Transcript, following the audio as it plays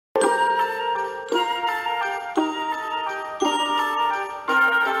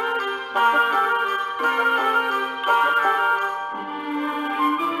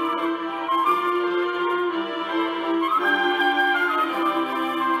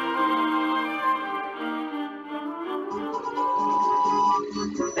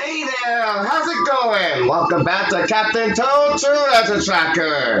Yeah, how's it going? Welcome back to Captain Toad Toadette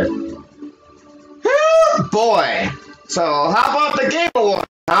Tracker. Boy, so how about the Game Award,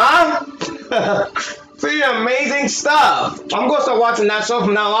 huh? Pretty amazing stuff. I'm going to start watching that show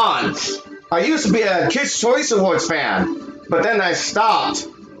from now on. I used to be a Kids' Choice Awards fan, but then I stopped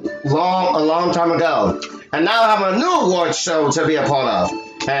a long time ago. And now I have a new awards show to be a part of.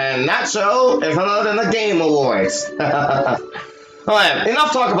 And that show is none other than the Game Awards. Alright,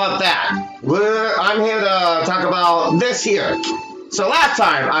 enough talk about that. I'm here to talk about this here. So last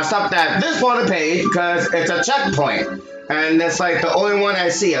time, I stopped at this part of the page because it's a checkpoint. And it's like the only one I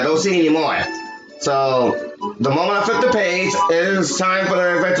see. I don't see anymore. So, the moment I flip the page, it is time for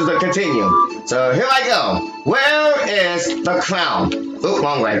the adventure to continue. So here I go. Where is the clown? Oop,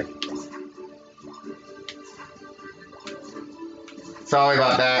 wrong way. Sorry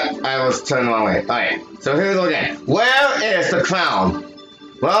about that. I was turning the wrong way. Alright, so here we go again. Where is the clown?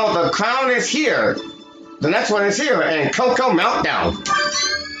 Well, the clown is here. The next one is here, and Coco Meltdown.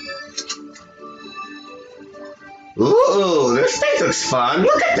 Ooh, this stage looks fun.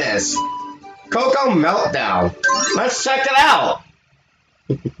 Look at this. Coco Meltdown. Let's check it out.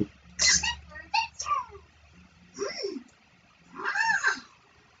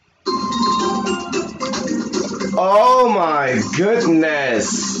 Oh my goodness.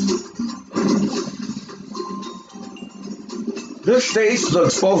 This stage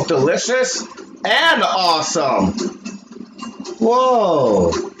looks both delicious and awesome.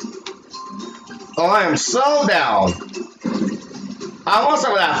 Whoa. Oh, I am so down. I want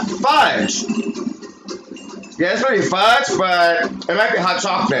some of that fudge. Yeah, it's pretty fudge, but it might be hot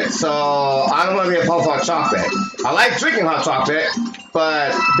chocolate, so I don't want to be a part of hot chocolate. I like drinking hot chocolate,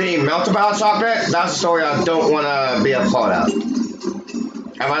 but being melted by hot chocolate, that's a story I don't want to be a part of.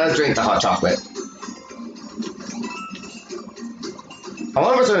 I'd rather drink the hot chocolate. I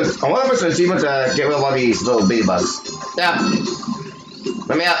wonder if it's even to get rid of all these little bee bugs. Yeah.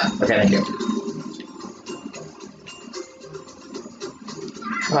 Let me out. Okay, thank you.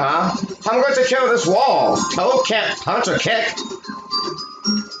 I'm going to kill this wall. Toad can't punch or kick.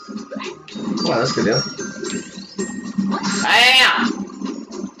 Oh, that's good deal. Bam!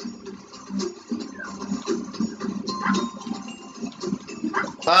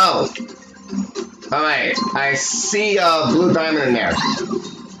 Oh. Alright, I see a blue diamond in there.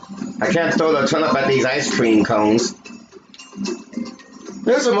 I can't throw the turnip at these ice cream cones.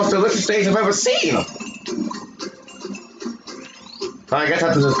 This is the most delicious stage I've ever seen. I guess I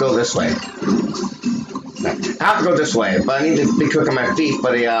have to just go this way. I have to go this way, but I need to be quick on my feet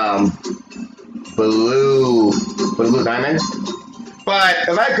for the blue diamond. But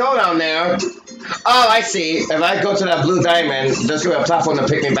if I go down there, oh, I see. If I go to that blue diamond, there's gonna be a platform to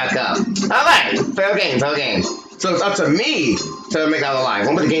pick me back up. All right, fair game, fair game. So it's up to me to make that alive.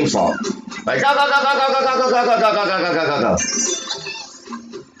 Won't be the game's fault. Like go go go go go go go go go go go go go go go.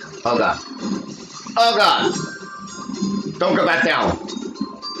 Oh god. Oh god. Don't go back down.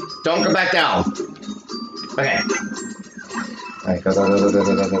 Don't go back down. Okay. Alright, go, go, go, go, go,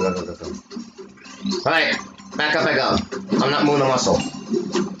 go, go, go, go, go. Alright, back up I go. I'm not moving a muscle.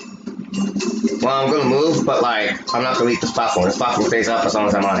 Well, I'm gonna move, but like, I'm not gonna leave this platform. This platform stays up as long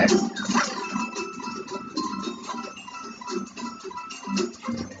as I'm on it.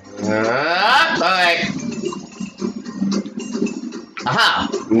 Alright. Aha!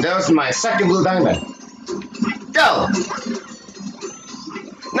 There's my second blue diamond. Go!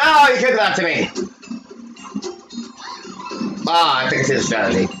 No, you can't do that to me! Ah, I think I see the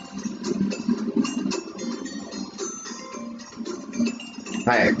strategy.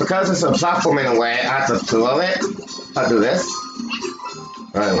 Alright, because it's a platform in a way, I have to throw it. I'll do this.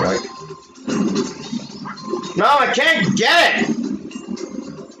 Right. No, I can't get it!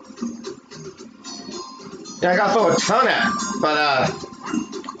 Yeah, I gotta throw a turnip, but I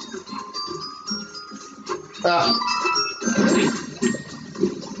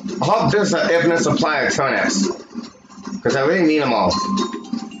hope there's an infinite supply of turnips, because I really need them all.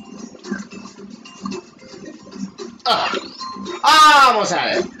 I almost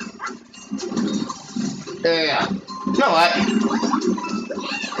had it. Yeah. You know what?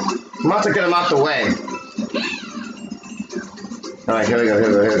 I'm about to get them out the way. Alright, here we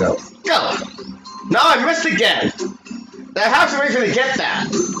go. Go! No, I missed again! I have to wait for me to get that.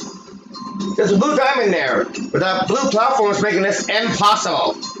 There's a blue diamond there, but that blue platform is making this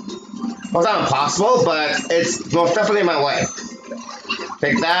impossible. Well, it's not impossible, but it's most definitely in my way.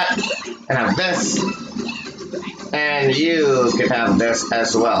 Take that, and have this, and you can have this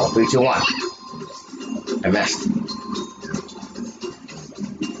as well. 3, 2, 1. I missed.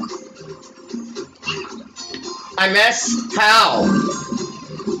 I missed? How?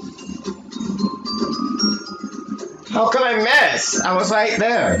 How could I miss? I was right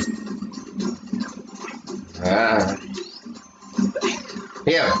there.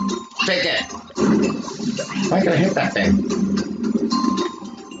 Here, take it. Why can I hit that thing?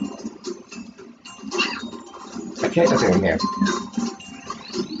 I can't get it in here.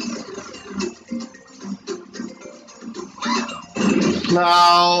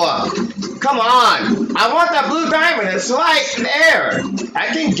 No! Come on! I want that blue diamond! It's right there! I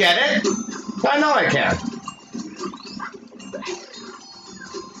can get it! I know I can.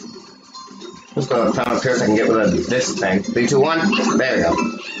 Let's go down up here so I can get rid of this thing. 3, 2, 1. There we go.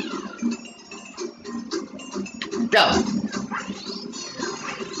 Go!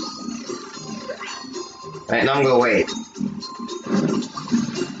 Alright, now I'm gonna wait.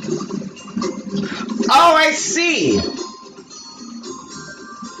 Oh, I see!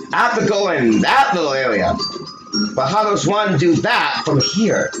 I have to go in that little area. But how does one do that from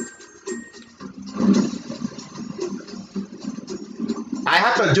here? I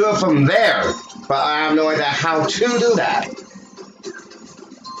have to do it from there, but I have no idea how to do that.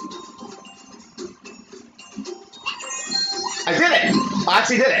 I did it! I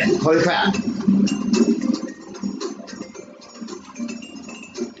actually did it! Holy crap.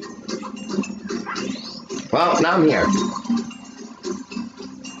 Well, now I'm here.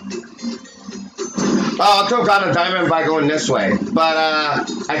 Oh, I could have gotten a diamond by going this way. But,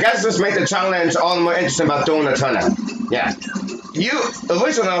 I guess this makes the challenge all the more interesting about doing a turnip. Yeah.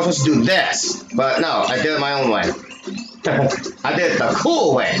 Originally I was supposed to do this, but no, I did it my own way. I did it the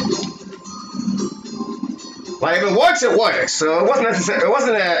cool way. Like, if it works, it works. So it wasn't necessarily,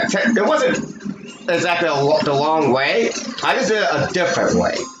 it wasn't exactly the wrong way. I just did it a different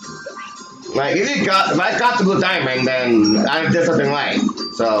way. Like, if I got the blue diamond, then I did something right.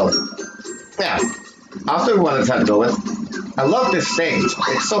 So, yeah. I'll still want to go with. I love this stage.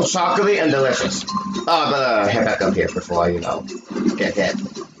 It's so chocolatey and delicious. Oh, I'm gonna head back up here before I, get hit.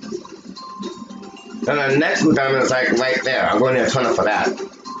 And the next blue diamond is like right there. I'm going to turn up for that.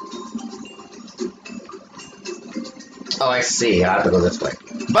 Oh, I see. I have to go this way.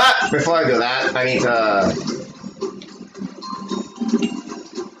 But before I do that, I need to.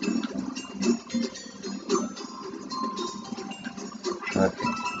 Okay.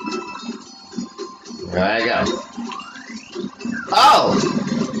 There I go. Oh!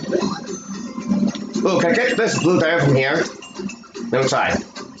 Ooh, can I get this blue diamond from here? Let me try.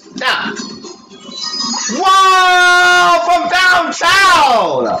 Now! Whoa! From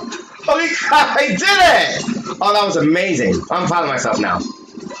downtown! Holy crap, I did it! Oh, that was amazing. I'm proud of myself now.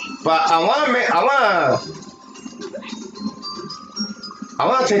 But I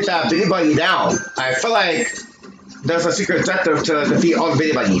wanna take that bitty buggy down. I feel like there's a secret objective to defeat all the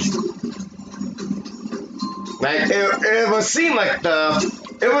bitty buggies. Like, it would seem like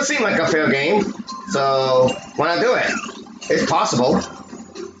a fair game. So when I do it, it's possible.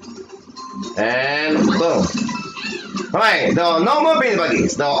 And boom. Alright, there are no more bitty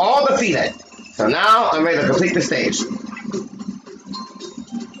buggies. They're all defeated. So now I'm ready to complete the stage.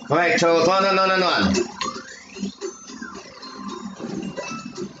 Alright, Toad, run.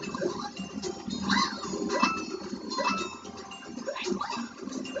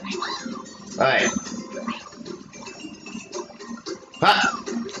 Alright. Ha!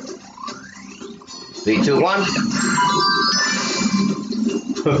 3, 2, 1.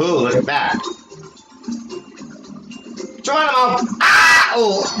 Ooh, look at that. Geronimo! Ah!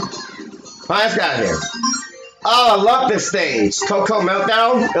 Oh! Let's get out of here. Oh, I love this stage. Cocoa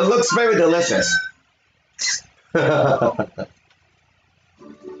Meltdown. It looks very delicious.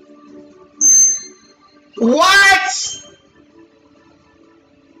 What?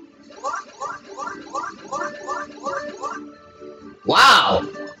 Wow.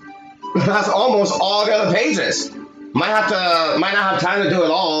 That's almost all the other pages. Might not have time to do it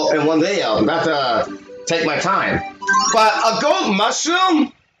all in one video. I'm about to take my time. But a gold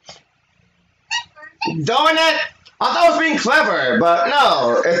mushroom? Darn it! I thought I was being clever, but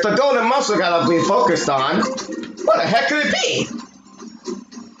no. It's the golden mushroom I gotta be focused on. What the heck could it be?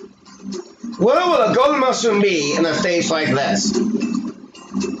 Where would a golden mushroom be in a stage like this?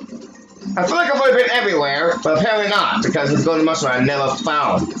 I feel like I've already been everywhere, but apparently not, because this golden mushroom I never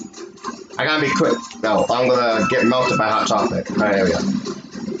found. I gotta be quick. No, I'm gonna get melted by hot chocolate. Alright, there we go.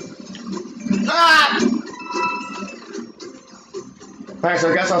 Ah! Alright,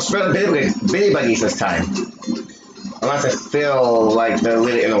 so I guess I'll spread the bitty buggies this time. Unless I feel like they're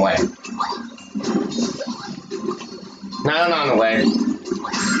really in the way. No, they're not in the way.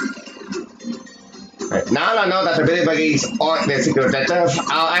 Right, now that I know that the bitty buggies aren't their secret objective,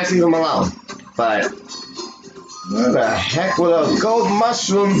 I'll actually leave them alone. But where the heck would a gold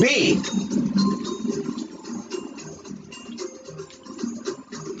mushroom be?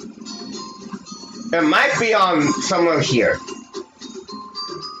 It might be on somewhere here.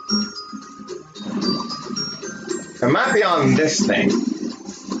 It might be on this thing.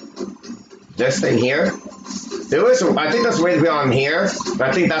 This thing here. There is, I think there's a way to be on here, but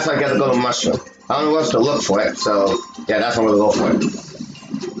I think that's why I gotta go to mushroom. I don't know where else to look for it, so yeah, that's where I'm gonna go for it.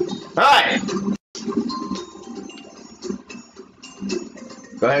 Alright!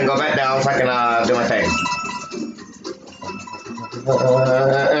 Go ahead and go back down so I can do my thing.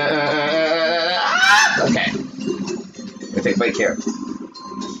 Okay. Let me take a break here.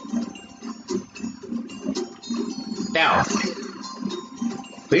 Down.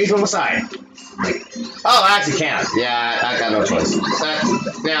 Please move aside. Oh, I actually can't. Yeah, I got no choice.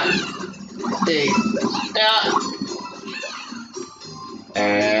 Yeah.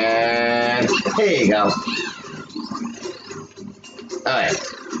 And here you go. Alright.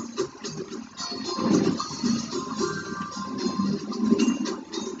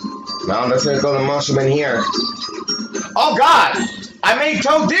 Now let's go to mushroom in here. Oh god! I made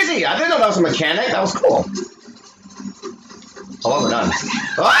Toad dizzy! I didn't know that was a mechanic. That was cool. Oh, well, we're done.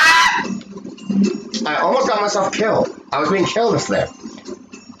 Ah! I almost got myself killed. I was being killed this there.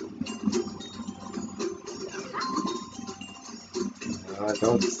 No, I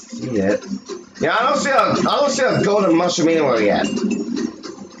don't see it. Yeah, I don't see a golden mushroom anywhere yet.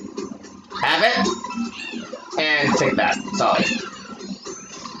 Have it? And take that. Sorry.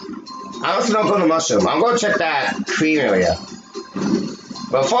 I don't see no golden mushroom. I'm gonna check that cream area.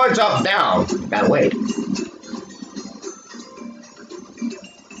 Before I drop down, gotta wait.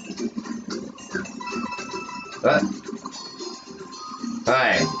 What?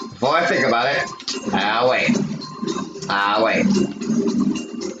 Alright, before I think about it, I'll wait. I'll wait.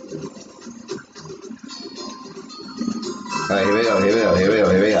 Alright, here we go, here we go, here we go,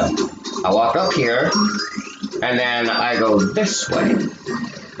 here we go. I walk up here, and then I go this way.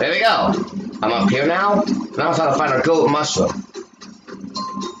 There we go. I'm up here now. Now I'm trying to find a gold mushroom.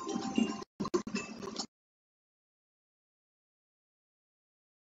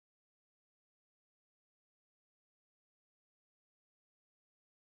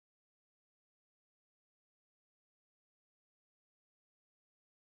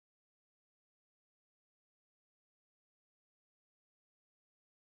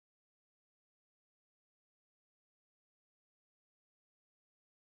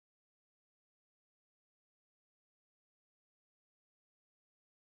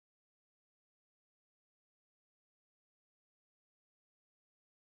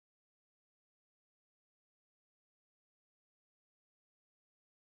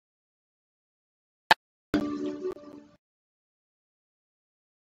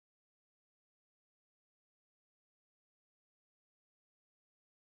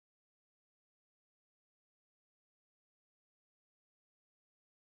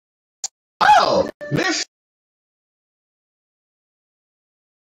 Oh, this.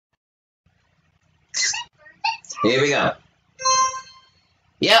 Here we go.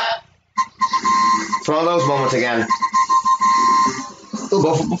 Yep. It's one of those moments again. Ooh,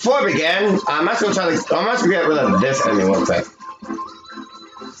 but before I begin, I'm actually gonna get rid of this enemy real quick.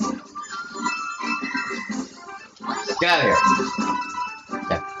 Get out of here.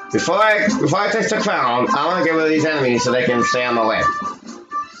 Yeah. Before I take the crown, I wanna get rid of these enemies so they can stay on my way.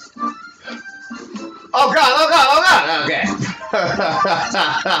 Oh god, oh god, oh god! Okay.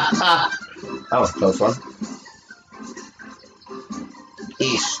 That was a close one.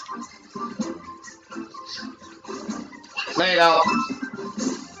 East. There you go.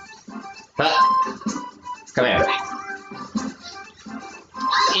 Come here.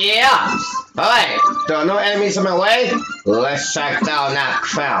 Yeah! Alright, there are no enemies in my way. Let's track down that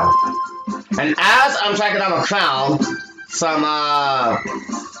crown. And as I'm tracking down the crown, some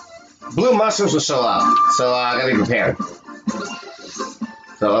blue mushrooms will show up. So I gotta be prepared.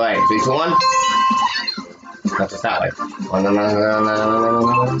 So alright, 3, 2, 1. Not just that way. Oh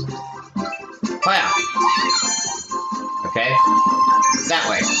yeah. Okay. That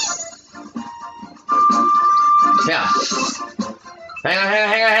way. Yeah. Hang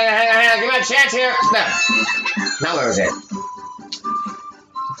on. Give me a chance here. No. Now where is it?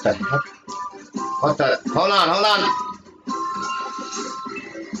 What the heck? What the? Hold on.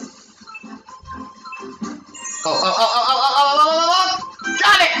 Oh.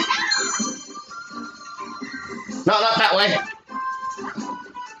 Got it! No, not that way.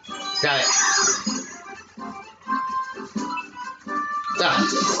 Got it.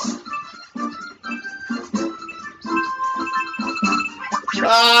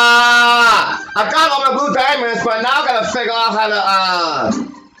 I got all my blue diamonds, but now I gotta figure out how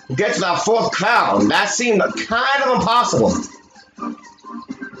to get to that 4th crown. That seemed kind of impossible.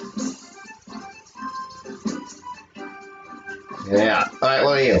 Yeah. Alright,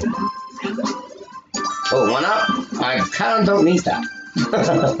 what are you? Oh, 1 up? I kinda don't need that.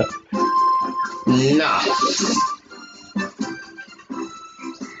 No.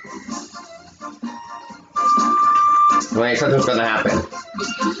 Wait, something's gonna happen.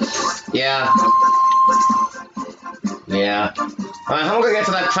 Yeah. Yeah. Alright, how am I gonna get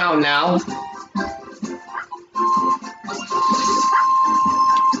to that crown now?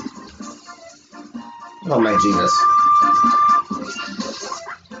 Oh my Jesus.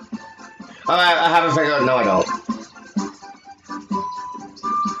 Alright, I haven't figured out. No, I don't.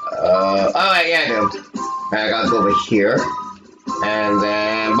 Alright, yeah, I do. I gotta go over here. And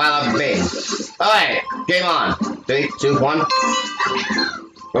then, bada bing. Alright, game on. 3, 2, 1.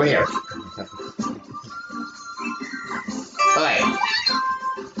 Over here. Alright.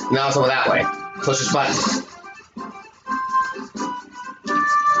 Now it's over that way. Push this button.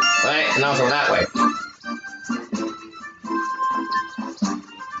 Alright, now it's over that way.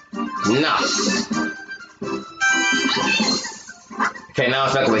 No. Okay, now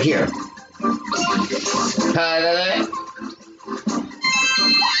it's back over here.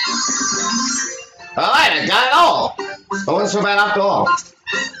 Alright, I got it all! I wasn't so bad after all.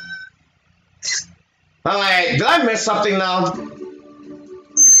 Alright, did I miss something now?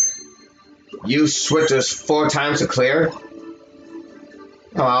 Use switches 4 times to clear?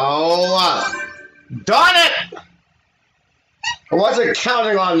 Oh, darn it! I wasn't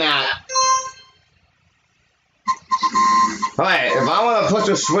counting on that. Alright, if I want to push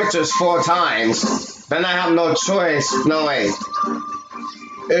the switches 4 times, then I have no choice. No, wait.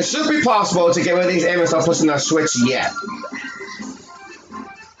 It should be possible to get rid of these enemies without pushing the switch yet.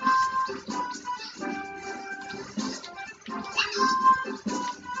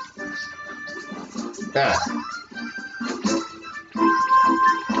 Yeah.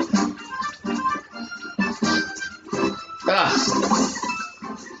 Ah.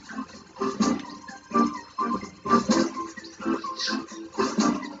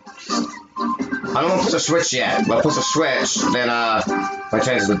 I don't want to push a switch yet, but push a switch, then my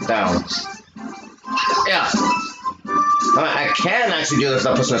chances are down. Yeah. I can actually do this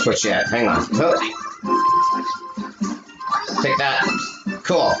without pushing a switch yet. Hang on. Take that.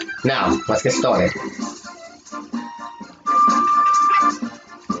 Cool. Now, let's get started.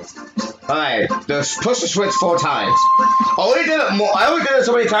 Alright, just push the switch 4 times. I only did it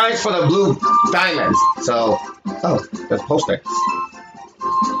so many times for the blue diamonds. So, oh, there's a poster.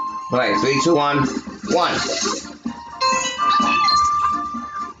 Alright, 3, 2, 1, 1.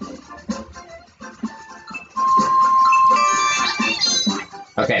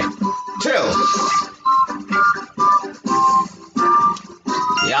 Okay, 2.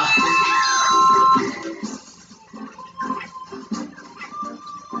 Yeah.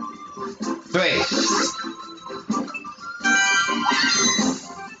 3.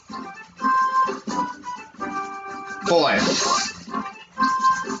 4.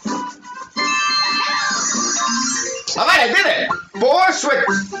 Alright, I did it! 4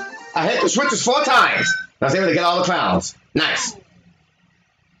 switches. I hit the switches 4 times. I was able to get all the crowns. Nice.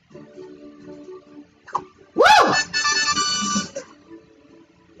 Woo!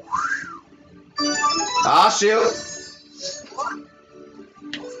 Oh, shoot.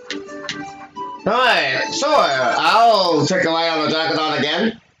 Alright, sure. I'll take a ride on the Dragonon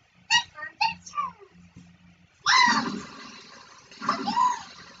again.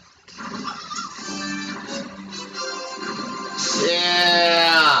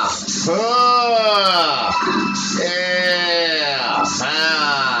 Yeah. Yeah.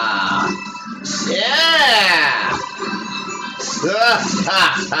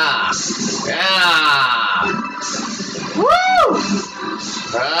 Yeah. Yeah. Woo.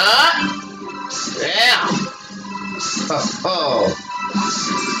 Yeah. Oh.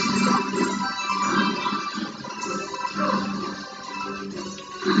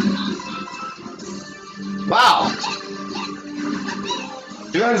 Wow.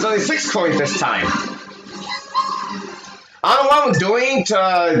 336 coins this time. I don't know what I'm doing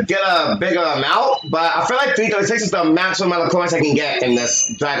to get a bigger amount, but I feel like 336 is the maximum amount of coins I can get in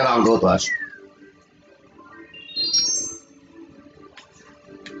this Dragonon Gold Rush.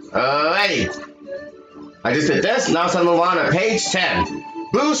 Alrighty. I just did this, now it's time to move on to page 10.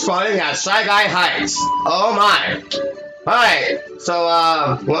 Blue spawning at Shy Guy Heights. Oh my. Alright, so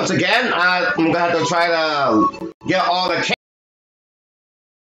once again, I'm gonna have to try to get all the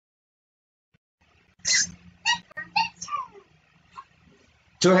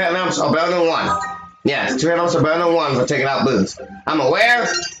 2 headlamps are better than 1. Yes, 2 headlamps are better than 1 for taking out booths. I'm aware,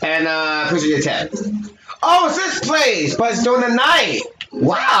 and appreciate your tip. Oh, it's this place, but it's during the night.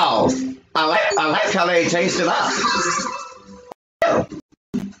 Wow, I like how they changed it up.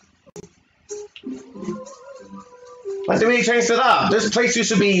 I think we changed it up. This place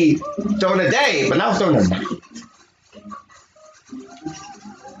used to be during the day, but now it's during the night.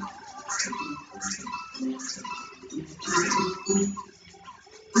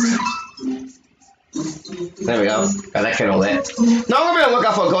 There we go. Got that kiddo lit. No, I'm gonna look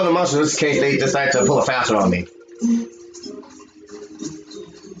out for a golden mushroom just in case they decide to pull a fast one on me.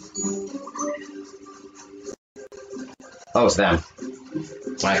 Oh, it's them.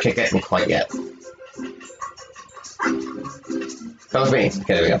 I can't get them quite yet. That was me.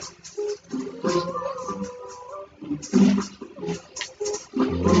 Okay, there we go.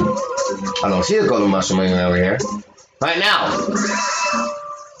 I don't see the golden mushroom over here. Right now!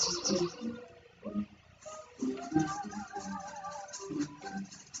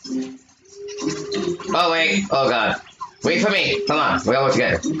 Oh, wait. Oh, God. Wait for me. Come on. We all work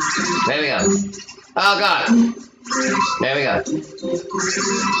together. There we go. Oh, God. There we go.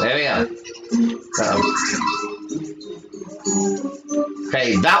 There we go.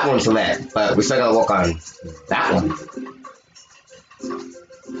 Okay, that one's lit, but we still gotta work on that one.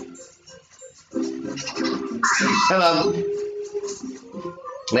 Hello.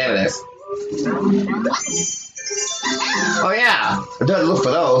 There it is. Oh yeah, I did look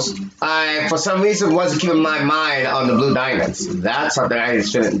for those. I, for some reason, wasn't keeping my mind on the blue diamonds. That's something I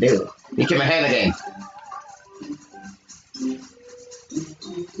shouldn't do. You keep my hand again.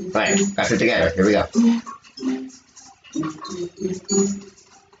 Right, that's it together. Here we go.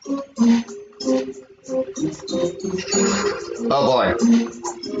 Oh boy.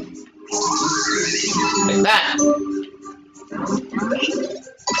 Like that.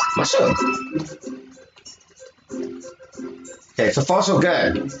 Mushroom. Okay, so far so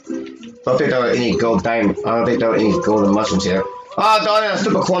good. Don't think there were any gold diamond. I don't think there were any golden mushrooms here. Oh, darn it, a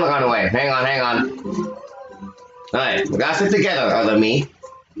stupid corner got away. Hang on, hang on. Alright, we gotta stick together, other me.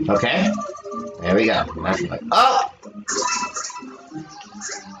 Okay? There we go. Oh!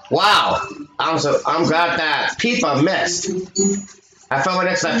 Wow! I'm glad that Peepa missed. I fell right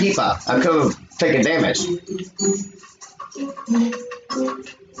next to that Peepa. I could have taken damage.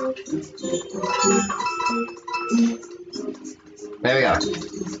 There we go.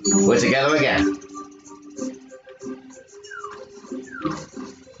 We're together again.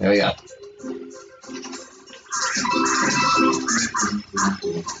 There we go.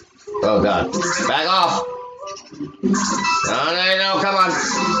 Oh god. Back off! No, come on!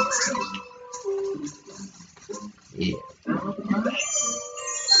 Yeah.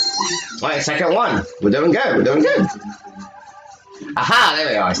 Alright, second one. We're doing good, we're doing good. Aha, there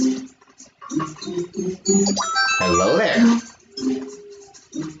we are. Hello there.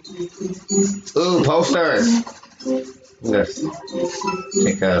 Ooh, posters. Let's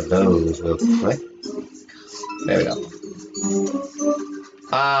take care of those real quick. There we go.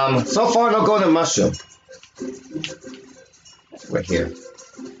 So far no golden mushroom. Right here.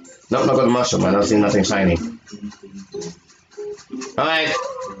 Nope, no golden mushroom. I don't see nothing shiny. Alright.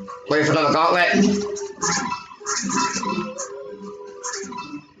 Wait for another gauntlet.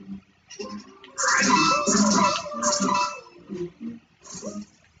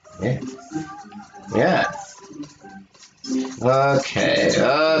 Yeah. Yeah. Okay.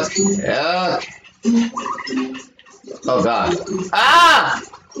 Oh god. Ah!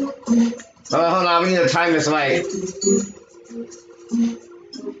 Oh, hold on, we need to time this right.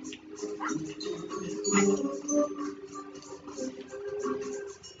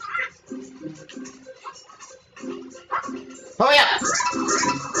 Oh yeah!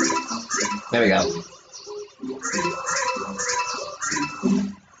 There we go.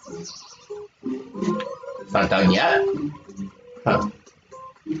 Not done yet? Huh.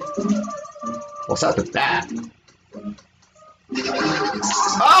 What's up with that?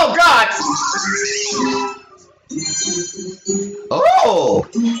 Oh god! Oh!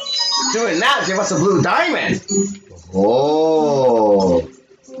 Doing that, give us a blue diamond! Oh!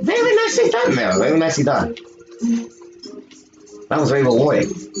 Very nicely done, Mel. Very nicely done. That was very rewarding.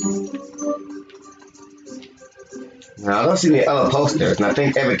 Now, I don't see any other posters, and I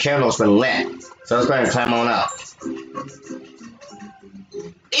think every candle's been lit. So let's go ahead and climb on up.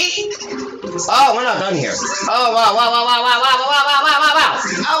 Eat! Oh, we're not done here. Oh, wow, wow, wow, wow, wow, wow, wow, wow, wow, wow, wow.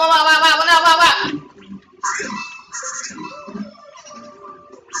 Oh, wow, wow, wow, wow, wow, wow, wow.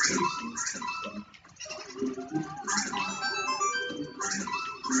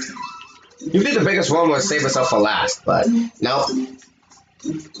 Usually the biggest one would save itself for last, but nope.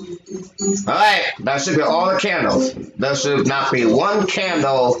 Alright, that should be all the candles. There should not be one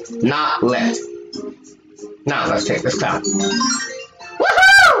candle not lit. Now, let's take this down.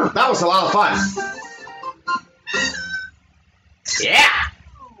 Woohoo! That was a lot of fun. Yeah!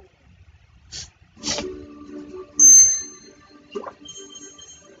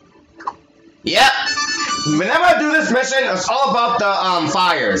 Yep. Whenever I do this mission, it's all about the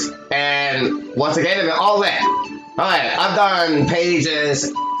fires. And once again, they're all lit. Alright, I've done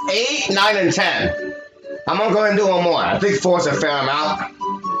pages 8, 9, and 10. I'm gonna go ahead and do one more. I think 4 is a fair amount.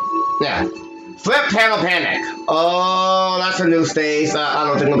 Yeah. Flip Panel Panic. Oh, that's a new stage that I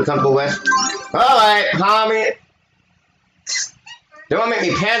don't think I'll be comfortable with. Alright, how many? They want to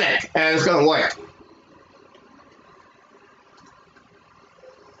make me panic, and it's gonna work.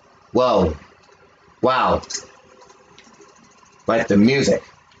 Whoa. Wow. Like the music.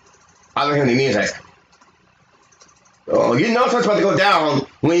 I don't hear the music. Oh, you know it's about to go down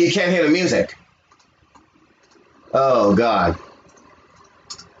when you can't hear the music. Oh, God.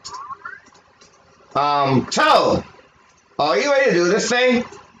 Toad! Are you ready to do this thing?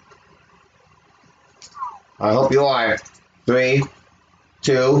 I hope you are. 3,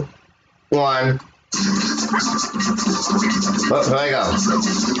 2, 1. Oh, there I go.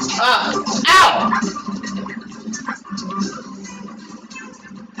 Ow!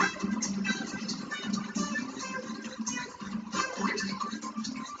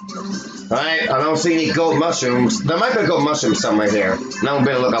 Alright, I don't see any gold mushrooms. There might be a gold mushroom somewhere here. Now I'm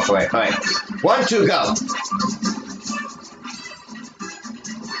gonna look up for it. Alright. 1, 2, go.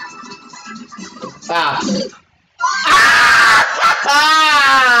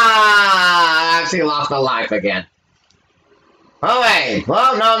 I actually lost a life again. Alright,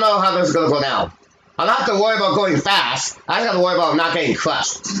 well, now I know how this is gonna go down. I don't have to worry about going fast. I just have to worry about not getting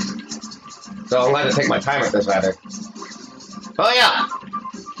crushed. So I'm going to take my time with this rather. Oh yeah!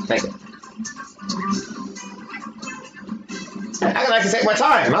 Thank you. I can actually take my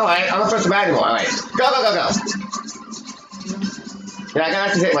time. Alright, I'm not supposed to bad anymore. Alright, go, go, go, go. Yeah, I can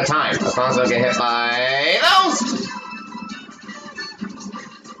actually take my time. As long as I don't get hit by those.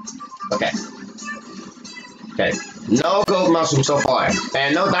 Okay. Okay. No gold mushroom so far.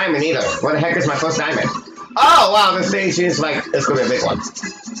 And no diamond either. What the heck is my first diamond? Oh, wow, this thing seems like it's gonna be a big one.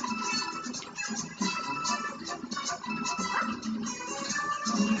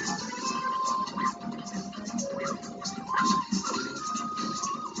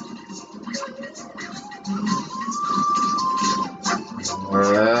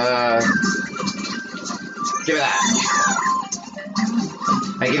 Give me that.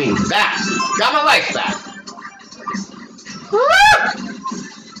 Hey, give me that. Got my life back.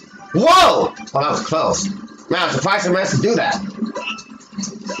 Whoa! Oh, that was close. Man, I'm surprised I managed to do that.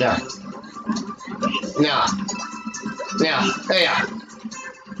 Yeah. Yeah. Yeah. Yeah.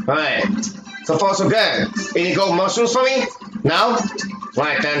 Alright. So far, so good. Any gold mushrooms for me? No?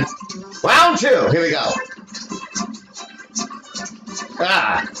 Alright then. Round 2. Here we go.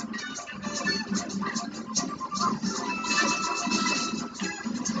 Ah.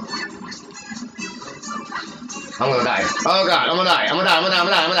 I'm gonna die. Oh god, I'm gonna die. I'm gonna die. I'm gonna die. I'm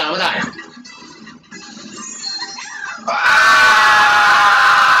gonna die. I'm gonna die. I'm gonna die.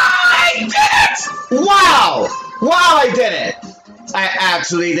 Ah! I did it! Wow! Wow, I did it! I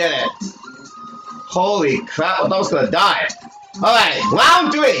actually did it. Holy crap, I thought I was gonna die. Alright,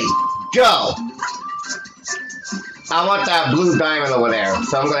 round 3. Go. I want that blue diamond over there,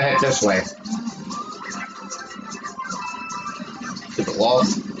 so I'm gonna head this way. Hit the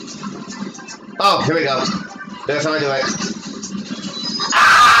walls. Oh, here we go. That's how I do it.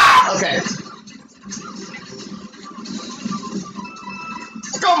 Ah! Okay.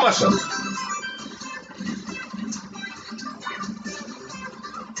 Go mushroom.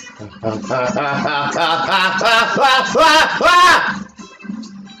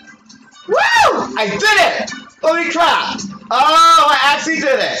 Woo! I did it! Holy crap! Oh, I actually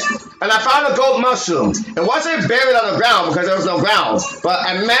did it! And I found a gold mushroom. It wasn't buried on the ground because there was no ground. But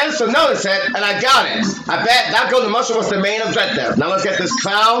I managed to notice it, and I got it. I bet that golden mushroom was the main objective. Now let's get this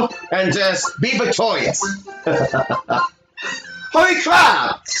crown and just be victorious. Holy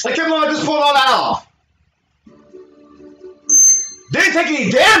crap! I can't believe I just pulled all that off. Didn't take any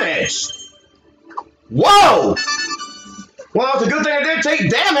damage! Whoa! Well, it's a good thing I didn't take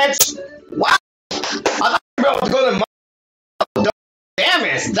damage. Wow! I thought I was able to go to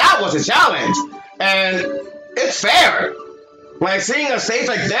damage. That was a challenge. And it's fair. Like seeing a stage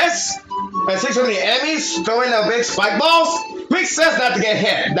like this, and seeing so many enemies throwing their big spike balls, makes sense not to get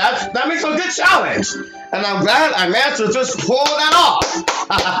hit. That makes a good challenge. And I'm glad I managed to just pull that off.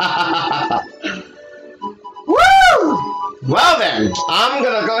 Woo! Well then, I'm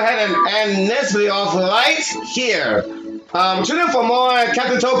gonna go ahead and end this video off right here. Tune in for more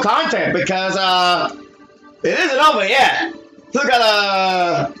Captain Toad content because it isn't over yet. Still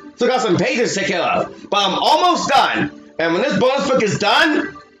got some pages to take care of, but I'm almost done. And when this bonus book is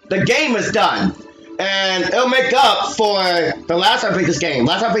done, the game is done. and it'll make up for the last time I played this game.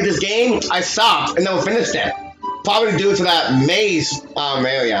 Last time I played this game, I stopped and never finished it. Probably due to that maze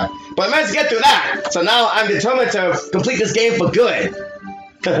area. But I managed to get through that, so now I'm determined to complete this game for good.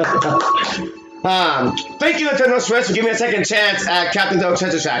 Thank you, Eternal Stress, for giving me a second chance at Captain Toad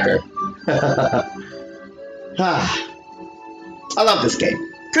Treasure Tracker. I love this game.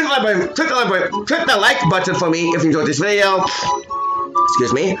 Click the like button for me if you enjoyed this video.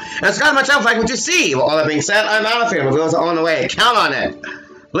 Excuse me. And subscribe to my channel if you like what you see. With all that being said, I'm out of here. My videos are on the way. Count on it.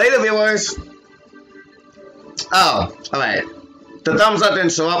 Later, viewers. Oh, alright. The thumbs up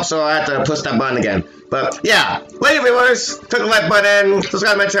didn't show up, so I had to push that button again. But yeah, later, viewers. Click the like button.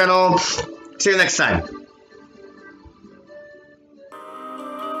 Subscribe to my channel. See you next time.